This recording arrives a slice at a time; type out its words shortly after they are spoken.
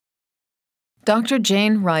Dr.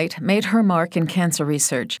 Jane Wright made her mark in cancer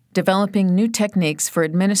research, developing new techniques for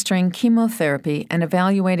administering chemotherapy and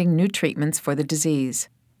evaluating new treatments for the disease.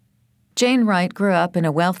 Jane Wright grew up in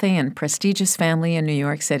a wealthy and prestigious family in New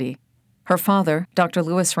York City. Her father, Dr.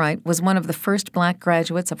 Lewis Wright, was one of the first black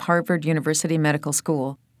graduates of Harvard University Medical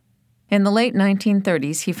School. In the late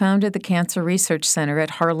 1930s, he founded the Cancer Research Center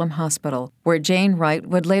at Harlem Hospital, where Jane Wright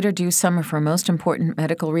would later do some of her most important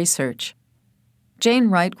medical research. Jane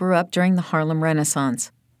Wright grew up during the Harlem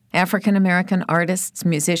Renaissance. African-American artists,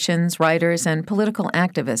 musicians, writers, and political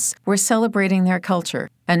activists were celebrating their culture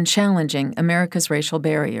and challenging America's racial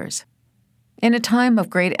barriers. In a time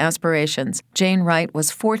of great aspirations, Jane Wright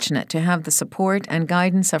was fortunate to have the support and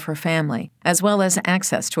guidance of her family, as well as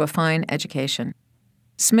access to a fine education.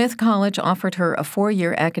 Smith College offered her a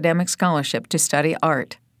 4-year academic scholarship to study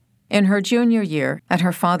art. In her junior year, at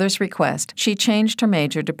her father's request, she changed her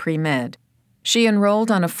major to pre-med. She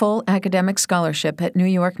enrolled on a full academic scholarship at New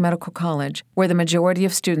York Medical College, where the majority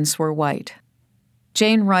of students were white.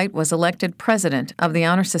 Jane Wright was elected president of the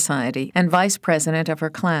Honor Society and vice president of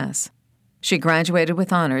her class. She graduated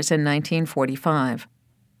with honors in 1945.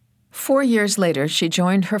 4 years later, she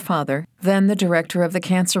joined her father, then the director of the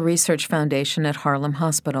Cancer Research Foundation at Harlem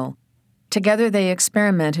Hospital. Together, they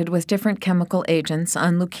experimented with different chemical agents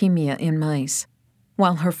on leukemia in mice.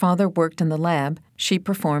 While her father worked in the lab, she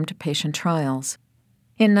performed patient trials.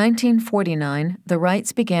 In 1949, the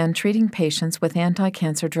Wrights began treating patients with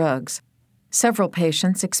anti-cancer drugs. Several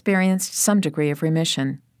patients experienced some degree of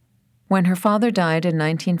remission. When her father died in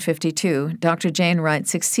 1952, Dr. Jane Wright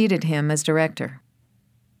succeeded him as director.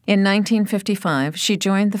 In 1955, she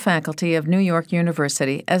joined the faculty of New York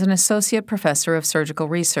University as an associate professor of surgical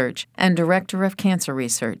research and director of cancer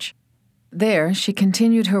research. There, she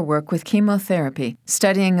continued her work with chemotherapy,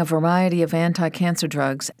 studying a variety of anti-cancer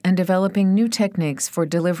drugs and developing new techniques for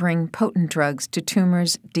delivering potent drugs to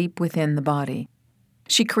tumors deep within the body.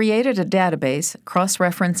 She created a database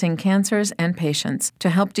cross-referencing cancers and patients to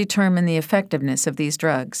help determine the effectiveness of these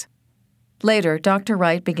drugs. Later, Dr.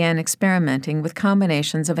 Wright began experimenting with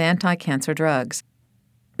combinations of anti-cancer drugs.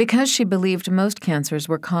 Because she believed most cancers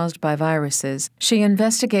were caused by viruses, she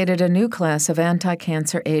investigated a new class of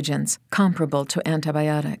anti-cancer agents comparable to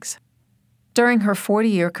antibiotics. During her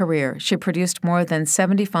 40-year career, she produced more than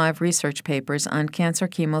 75 research papers on cancer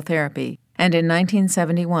chemotherapy, and in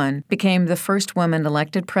 1971 became the first woman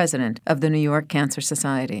elected president of the New York Cancer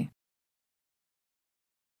Society.